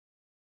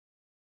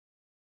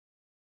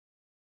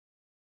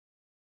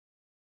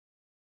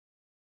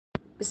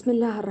بسم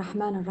الله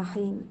الرحمن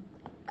الرحيم.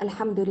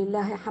 الحمد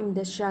لله حمد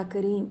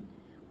الشاكرين،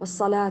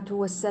 والصلاة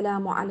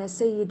والسلام على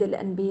سيد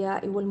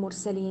الأنبياء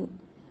والمرسلين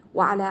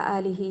وعلى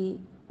آله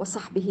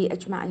وصحبه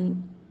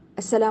أجمعين.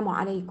 السلام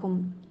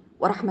عليكم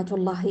ورحمة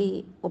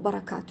الله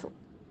وبركاته.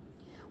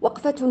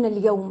 وقفتنا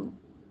اليوم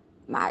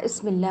مع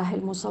اسم الله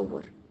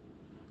المصور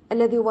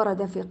الذي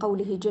ورد في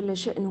قوله جل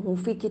شأنه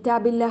في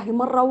كتاب الله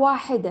مرة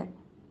واحدة: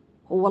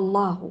 هو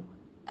الله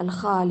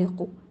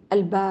الخالق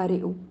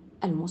البارئ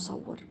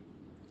المصور.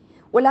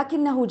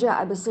 ولكنه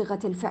جاء بصيغة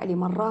الفعل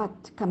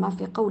مرات، كما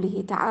في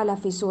قوله تعالى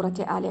في سورة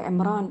آل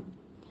عمران: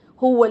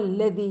 هو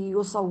الذي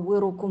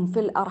يصوركم في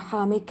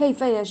الأرحام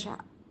كيف يشاء.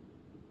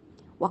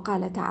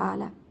 وقال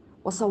تعالى: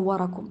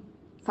 وصوركم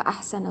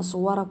فأحسن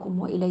صوركم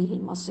وإليه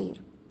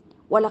المصير.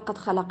 ولقد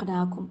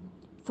خلقناكم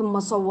ثم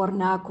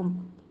صورناكم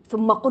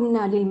ثم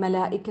قلنا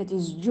للملائكة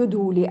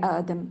اسجدوا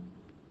لآدم.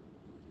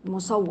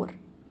 المصور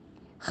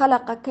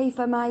خلق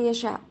كيفما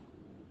يشاء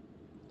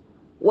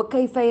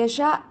وكيف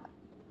يشاء،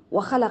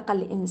 وخلق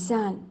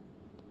الإنسان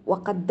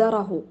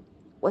وقدره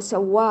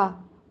وسواه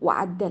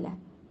وعدله.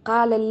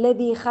 قال: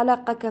 الذي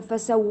خلقك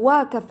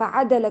فسواك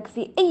فعدلك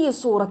في أي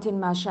صورة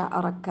ما شاء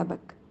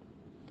ركبك،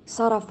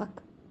 صرفك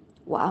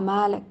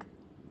وأمالك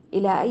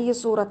إلى أي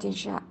صورة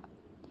شاء،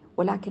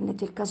 ولكن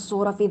تلك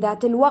الصورة في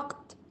ذات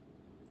الوقت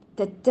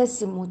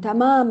تتسم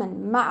تماما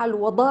مع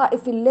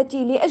الوظائف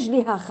التي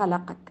لأجلها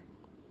خلقك.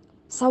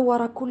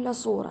 صور كل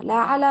صورة، لا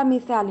على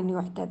مثال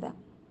يحتذى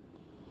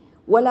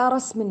ولا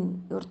رسم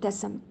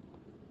يرتسم.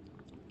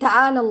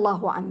 تعالى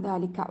الله عن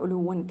ذلك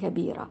علوا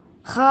كبيرا.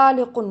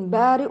 خالق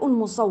بارئ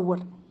مصور،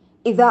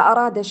 إذا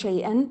أراد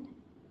شيئا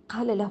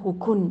قال له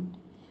كن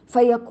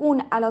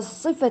فيكون على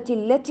الصفة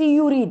التي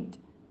يريد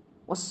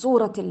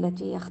والصورة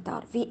التي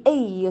يختار. في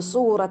أي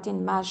صورة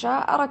ما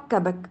شاء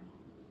ركبك.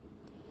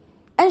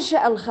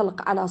 أنشأ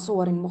الخلق على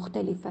صور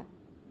مختلفة،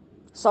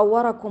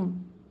 صوركم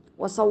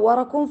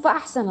وصوركم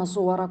فأحسن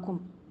صوركم.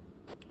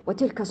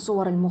 وتلك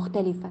الصور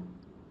المختلفة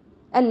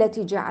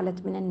التي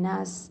جعلت من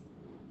الناس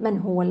من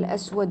هو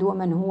الأسود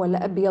ومن هو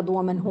الأبيض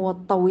ومن هو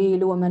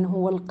الطويل ومن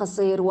هو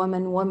القصير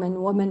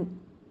ومن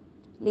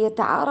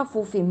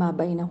ليتعارفوا فيما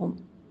بينهم،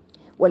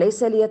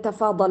 وليس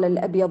ليتفاضل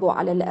الأبيض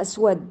على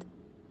الأسود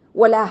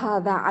ولا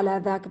هذا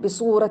على ذاك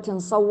بصورة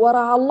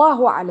صورها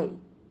الله عليه.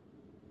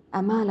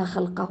 أمال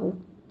خلقه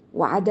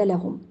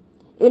وعدلهم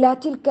إلى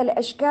تلك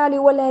الأشكال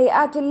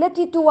والهيئات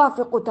التي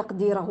توافق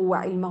تقديره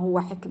وعلمه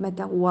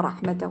وحكمته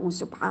ورحمته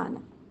سبحانه،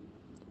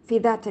 في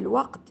ذات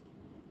الوقت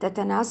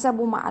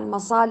تتناسب مع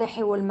المصالح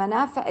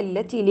والمنافع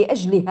التي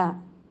لأجلها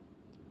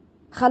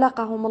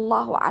خلقهم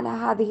الله على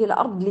هذه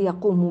الأرض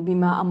ليقوموا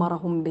بما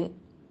أمرهم به.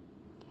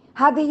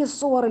 هذه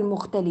الصور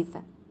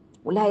المختلفة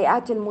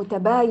والهيئات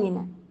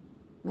المتباينة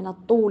من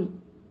الطول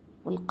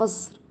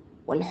والقصر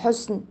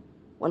والحسن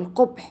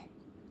والقبح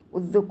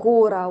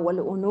والذكورة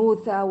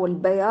والأنوثة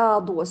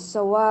والبياض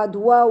والسواد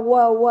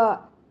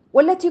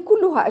والتي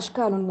كلها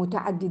أشكال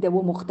متعددة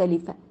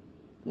ومختلفة،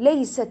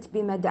 ليست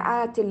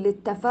بمدعاة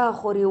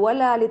للتفاخر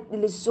ولا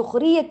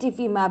للسخرية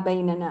فيما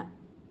بيننا.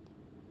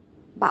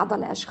 بعض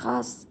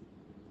الأشخاص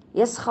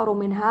يسخر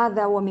من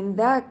هذا ومن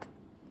ذاك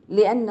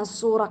لأن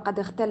الصورة قد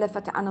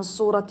اختلفت عن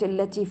الصورة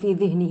التي في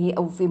ذهنه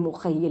أو في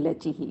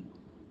مخيلته.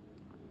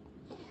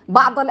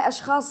 بعض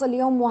الأشخاص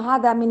اليوم،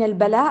 وهذا من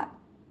البلاء،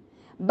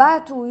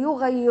 باتوا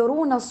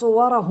يغيرون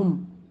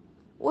صورهم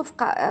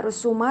وفق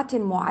رسومات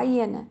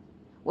معينة،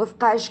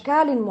 وفق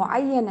أشكال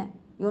معينة،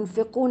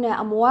 ينفقون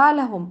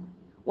أموالهم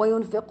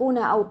وينفقون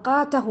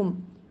أوقاتهم،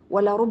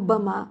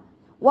 ولربما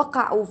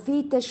وقعوا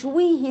في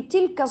تشويه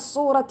تلك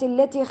الصورة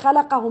التي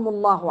خلقهم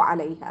الله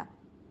عليها،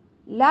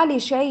 لا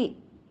لشيء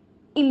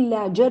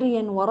إلا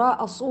جريا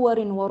وراء صور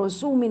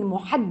ورسوم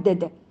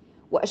محددة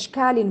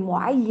وأشكال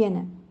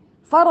معينة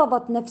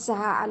فرضت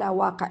نفسها على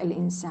واقع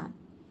الإنسان.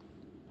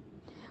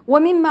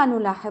 ومما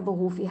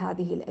نلاحظه في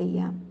هذه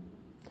الأيام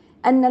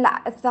أن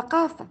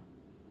الثقافة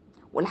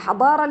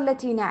والحضارة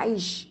التي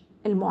نعيش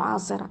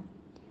المعاصرة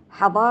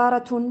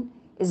حضارة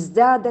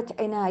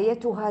ازدادت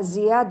عنايتها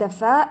زيادة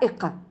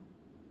فائقة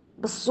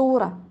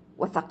بالصورة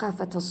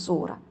وثقافة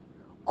الصورة.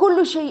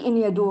 كل شيء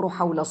يدور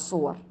حول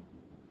الصور،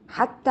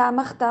 حتى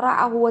ما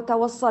اخترعه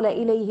وتوصل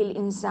إليه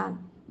الإنسان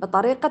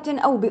بطريقة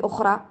أو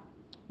بأخرى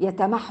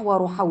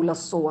يتمحور حول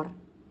الصور.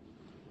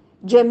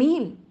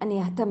 جميل أن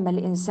يهتم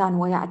الإنسان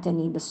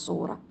ويعتني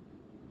بالصورة،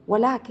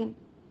 ولكن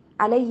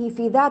عليه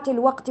في ذات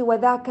الوقت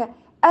وذاك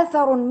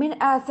أثر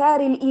من آثار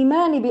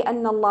الإيمان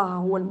بأن الله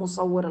هو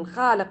المصور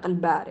الخالق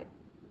البارئ،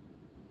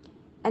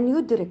 أن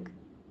يدرك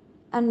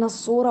أن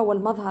الصورة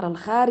والمظهر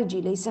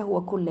الخارجي ليس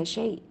هو كل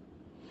شيء،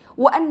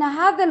 وأن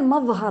هذا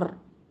المظهر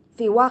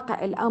في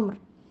واقع الأمر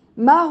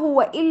ما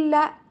هو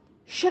إلا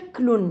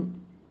شكل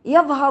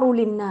يظهر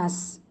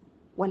للناس،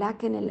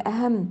 ولكن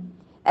الأهم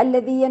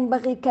الذي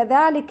ينبغي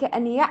كذلك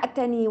أن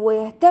يعتني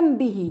ويهتم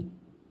به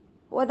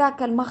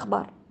وذاك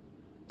المخبر،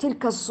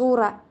 تلك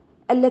الصورة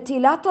التي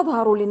لا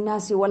تظهر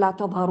للناس ولا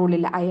تظهر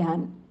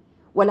للعيان،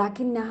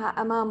 ولكنها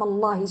أمام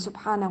الله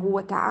سبحانه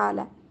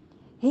وتعالى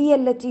هي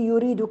التي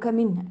يريدك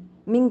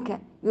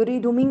منك،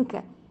 يريد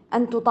منك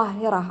أن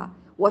تطهرها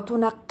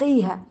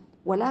وتنقيها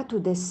ولا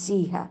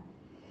تدسيها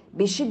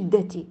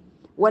بشدة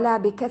ولا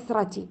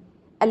بكثرة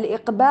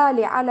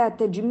الإقبال على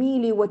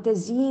تجميل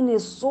وتزيين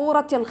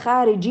الصورة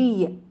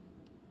الخارجية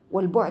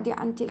والبعد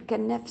عن تلك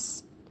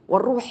النفس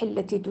والروح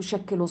التي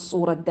تشكل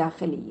الصورة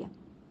الداخلية.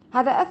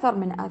 هذا أثر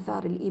من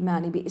آثار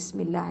الإيمان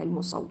باسم الله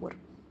المصور.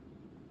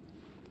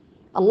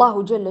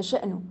 الله جل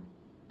شأنه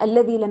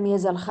الذي لم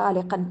يزل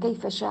خالقا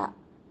كيف شاء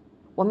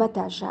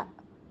ومتى شاء.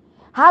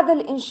 هذا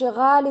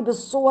الانشغال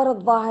بالصور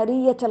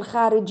الظاهرية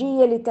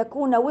الخارجية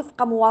لتكون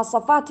وفق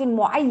مواصفات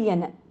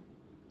معينة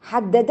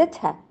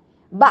حددتها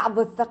بعض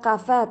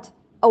الثقافات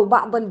أو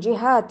بعض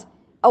الجهات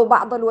أو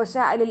بعض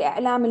الوسائل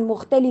الإعلام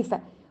المختلفة،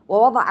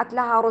 ووضعت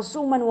لها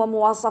رسوما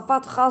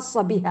ومواصفات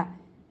خاصة بها،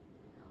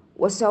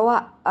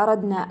 وسواء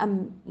أردنا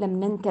أم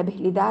لم ننتبه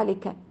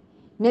لذلك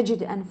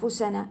نجد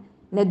أنفسنا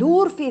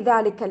ندور في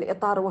ذلك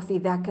الإطار وفي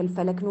ذاك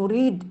الفلك،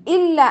 نريد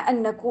إلا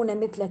أن نكون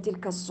مثل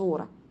تلك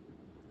الصورة،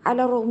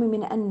 على الرغم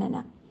من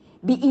أننا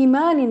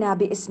بإيماننا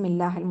باسم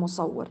الله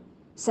المصور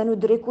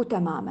سندرك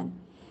تماما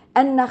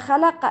أن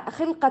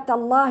خلقة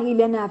الله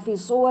لنا في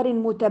صور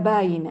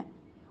متباينة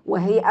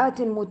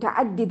وهيئات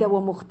متعددة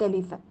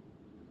ومختلفة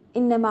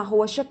إنما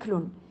هو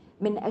شكل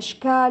من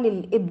أشكال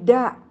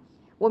الإبداع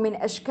ومن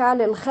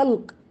أشكال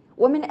الخلق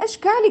ومن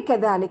أشكال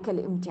كذلك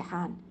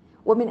الامتحان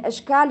ومن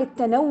أشكال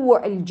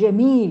التنوع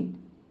الجميل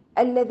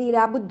الذي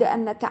لا بد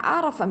أن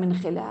نتعارف من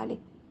خلاله.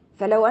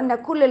 فلو أن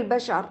كل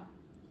البشر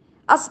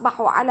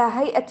أصبحوا على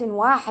هيئة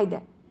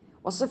واحدة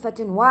وصفة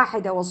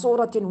واحدة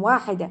وصورة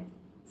واحدة،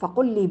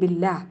 فقل لي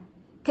بالله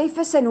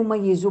كيف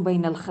سنميز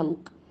بين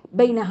الخلق،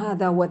 بين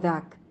هذا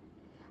وذاك؟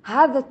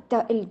 هذا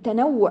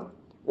التنوع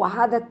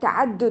وهذا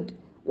التعدد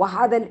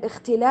وهذا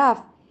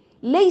الاختلاف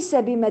ليس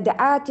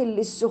بمدعاة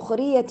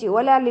للسخرية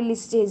ولا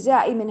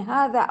للاستهزاء من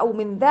هذا أو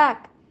من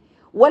ذاك،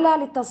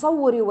 ولا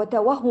لتصور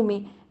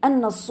وتوهم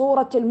أن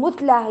الصورة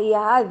المثلى هي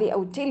هذه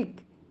أو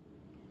تلك.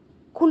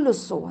 كل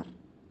الصور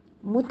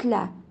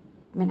مثلى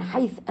من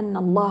حيث أن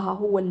الله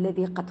هو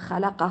الذي قد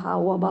خلقها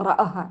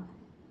وبرأها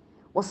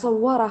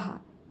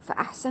وصورها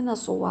فأحسن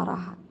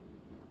صورها،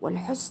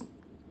 والحسن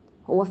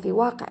هو في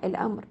واقع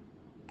الأمر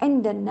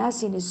عند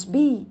الناس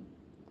نسبي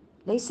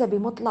ليس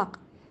بمطلق،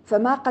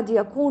 فما قد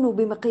يكون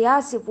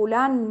بمقياس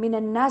فلان من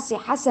الناس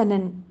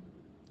حسنا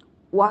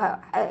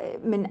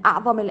ومن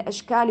أعظم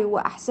الأشكال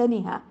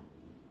وأحسنها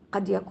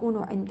قد يكون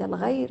عند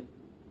الغير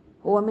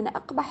هو من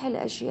أقبح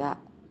الأشياء.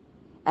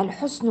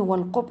 الحسن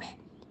والقبح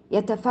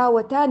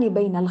يتفاوتان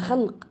بين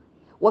الخلق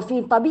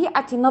وفي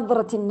طبيعة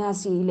نظرة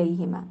الناس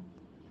إليهما.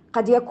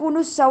 قد يكون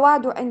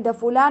السواد عند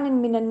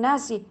فلان من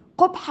الناس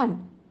قبحا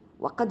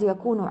وقد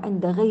يكون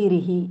عند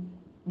غيره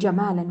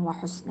جمالا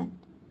وحسنا.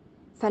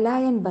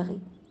 فلا ينبغي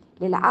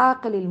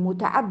للعاقل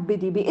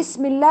المتعبد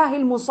باسم الله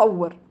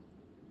المصور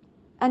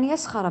أن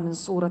يسخر من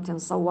صورة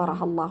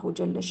صورها الله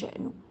جل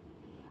شأنه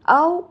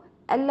أو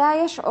أن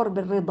لا يشعر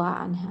بالرضا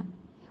عنها،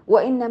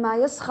 وإنما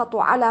يسخط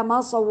على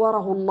ما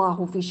صوره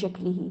الله في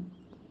شكله،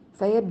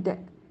 فيبدأ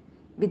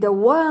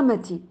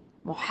بدوامة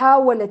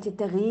محاولة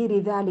تغيير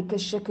ذلك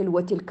الشكل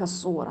وتلك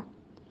الصورة،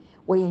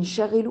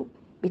 وينشغل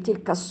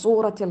بتلك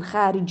الصورة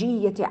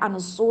الخارجية عن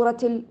الصورة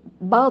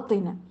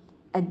الباطنة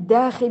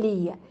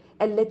الداخلية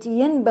التي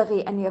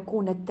ينبغي أن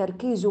يكون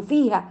التركيز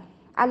فيها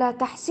على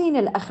تحسين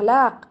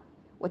الأخلاق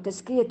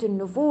وتزكية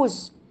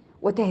النفوس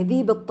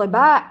وتهذيب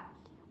الطباع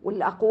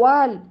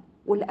والأقوال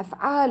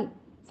والأفعال.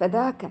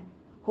 فذاك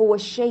هو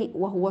الشيء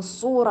وهو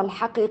الصورة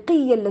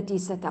الحقيقية التي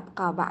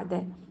ستبقى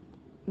بعد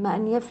ما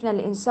أن يفنى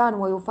الإنسان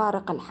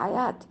ويفارق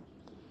الحياة.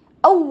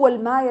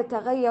 أول ما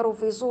يتغير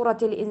في صورة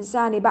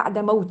الإنسان بعد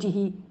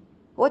موته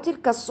هو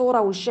تلك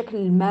الصورة والشكل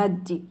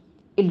المادي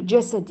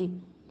الجسدي،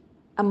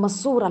 أما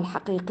الصورة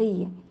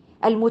الحقيقية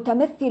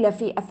المتمثلة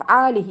في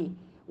أفعاله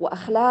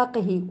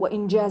وأخلاقه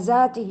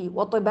وإنجازاته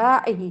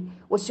وطباعه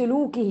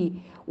وسلوكه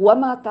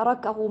وما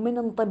تركه من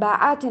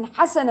انطباعات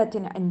حسنة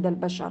عند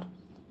البشر،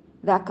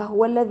 ذاك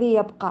هو الذي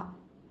يبقى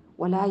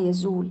ولا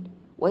يزول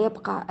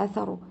ويبقى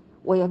أثره،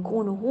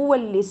 ويكون هو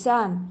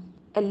اللسان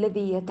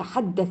الذي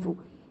يتحدث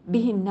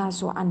به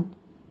الناس عنه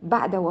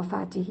بعد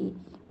وفاته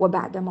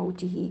وبعد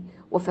موته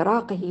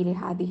وفراقه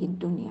لهذه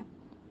الدنيا.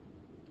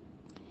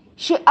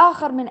 شيء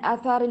آخر من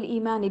آثار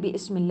الإيمان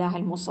باسم الله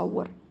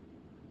المصور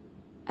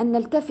أن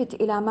نلتفت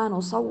إلى ما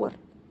نصور.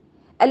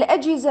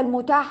 الأجهزة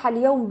المتاحة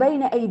اليوم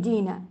بين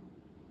أيدينا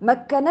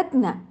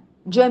مكنتنا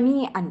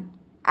جميعا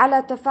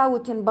على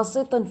تفاوت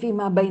بسيط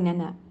فيما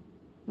بيننا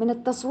من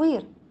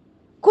التصوير.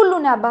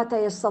 كلنا بات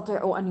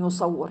يستطيع أن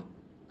يصور،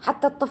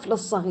 حتى الطفل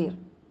الصغير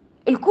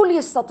الكل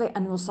يستطيع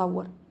أن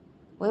يصور،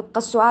 ويبقى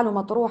السؤال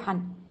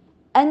مطروحا: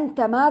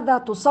 أنت ماذا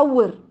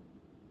تصور؟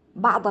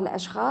 بعض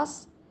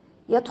الأشخاص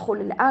يدخل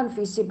الآن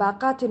في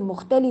سباقات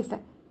مختلفة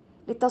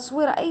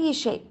لتصوير أي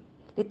شيء،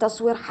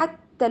 لتصوير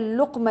حتى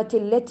اللقمة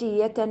التي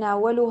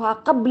يتناولها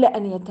قبل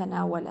أن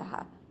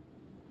يتناولها.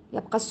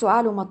 يبقى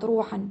السؤال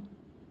مطروحا: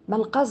 ما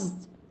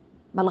القصد؟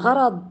 ما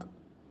الغرض؟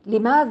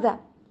 لماذا؟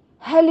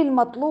 هل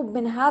المطلوب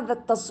من هذا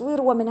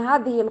التصوير ومن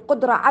هذه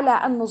القدرة على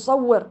أن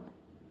نصور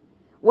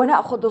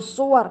ونأخذ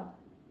الصور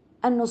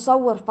أن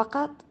نصور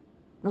فقط؟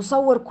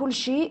 نصور كل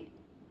شيء،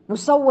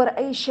 نصور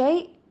أي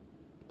شيء.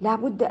 لا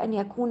بد أن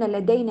يكون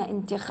لدينا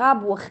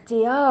انتخاب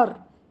واختيار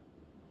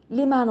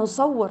لما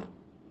نصور،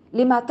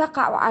 لما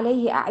تقع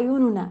عليه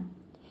أعيننا،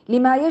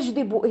 لما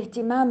يجذب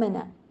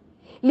اهتمامنا،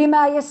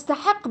 لما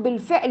يستحق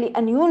بالفعل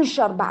أن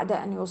ينشر بعد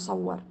أن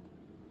يصور.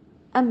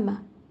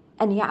 أما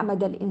أن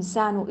يعمد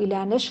الإنسان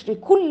إلى نشر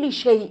كل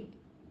شيء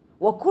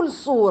وكل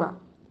صورة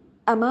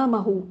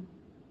أمامه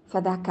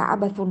فذاك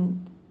عبث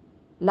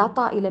لا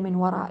طائل من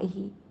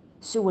ورائه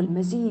سوى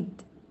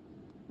المزيد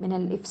من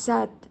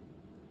الإفساد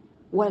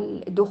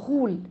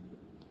والدخول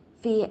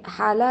في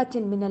حالات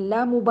من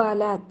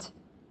اللامبالاة،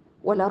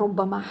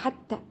 ولربما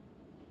حتى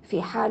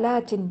في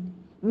حالات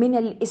من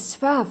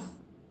الإسفاف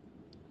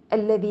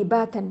الذي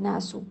بات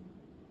الناس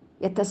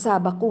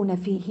يتسابقون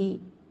فيه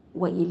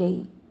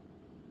وإليه.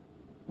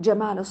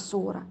 جمال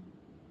الصورة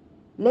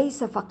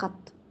ليس فقط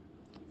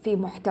في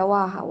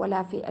محتواها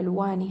ولا في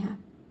ألوانها،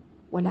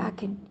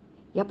 ولكن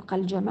يبقى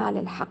الجمال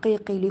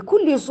الحقيقي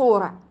لكل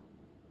صورة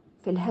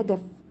في الهدف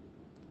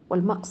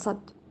والمقصد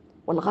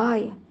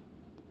والغاية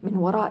من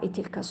وراء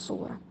تلك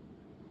الصورة.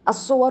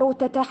 الصور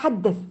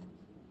تتحدث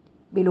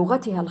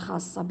بلغتها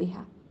الخاصة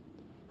بها،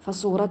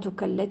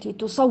 فصورتك التي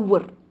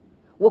تصور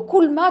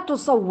وكل ما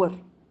تصور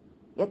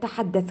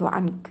يتحدث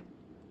عنك،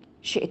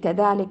 شئت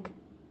ذلك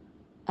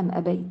أم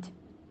أبيت،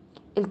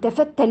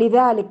 التفت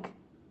لذلك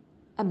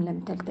أم لم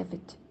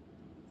تلتفت،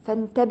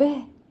 فانتبه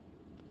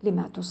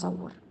لما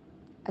تصور.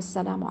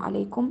 السلام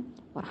عليكم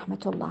ورحمة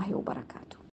الله وبركاته.